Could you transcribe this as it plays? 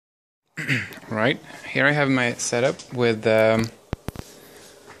Right, here I have my setup with the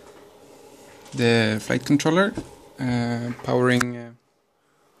flight controller powering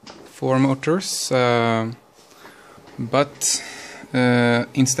 4 motors, but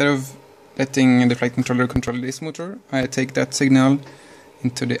instead of letting the flight controller control this motor, I take that signal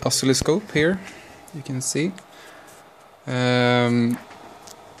into the oscilloscope here, you can see. And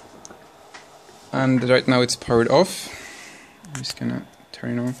right now it's powered off. I'm just gonna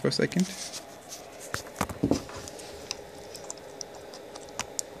turn it on for a second.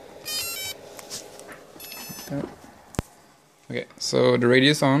 Okay, so the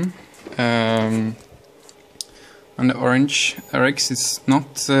radio is on, and the OrangeRX is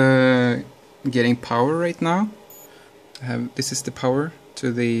not getting power right now. This is the power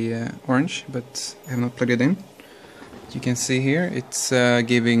to the Orange, but I have not plugged it in. You can see here it's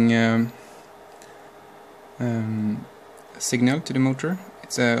giving a signal to the motor.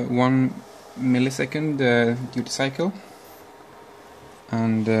 It's a 1 millisecond duty cycle,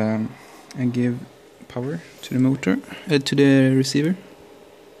 and I give power to the motor, to the receiver.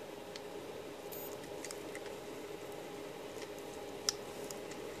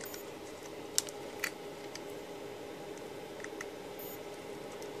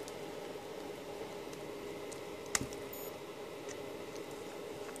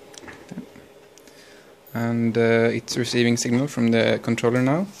 And it's receiving signal from the controller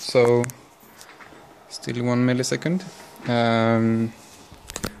now, so still 1 millisecond.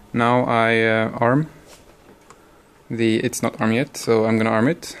 Now I arm it's not armed yet, so I'm gonna arm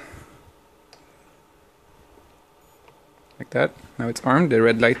it like that. Now it's armed, the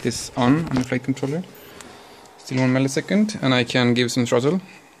red light is on the flight controller, still 1 millisecond, and I can give some throttle.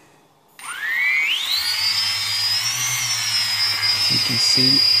 You can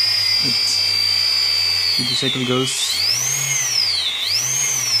see the cycle goes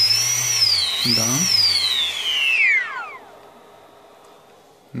down.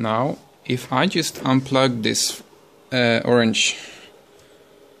 Now, if I just unplug this orange,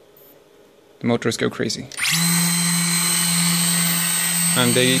 the motors go crazy.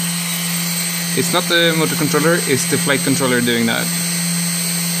 And it's not the motor controller, it's the flight controller doing that.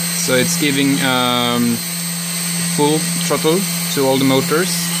 So it's giving full throttle to all the motors,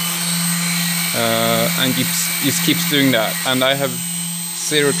 and just keeps doing that. And I have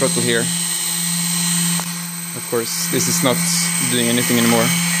 0 throttle here. Of course, this is not doing anything anymore.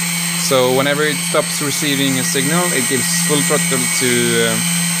 So whenever it stops receiving a signal, it gives full throttle to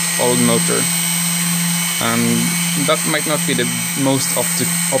all the motor. And that might not be the most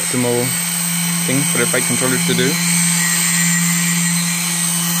optimal thing for the flight controller to do.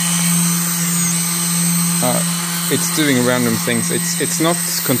 It's doing random things. It's not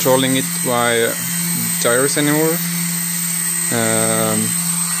controlling it by gyros anymore.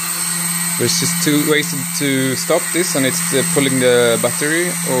 There's just 2 ways to stop this, and it's pulling the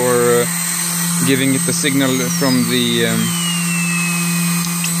battery or giving it the signal from the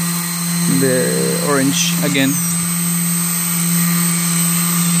orange again.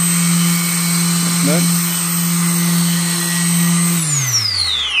 Like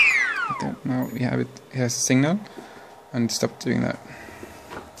that. Now we have it has a signal, and it stopped doing that.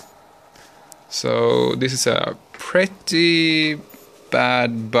 So this is a pretty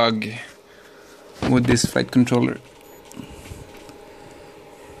bad bug with this flight controller.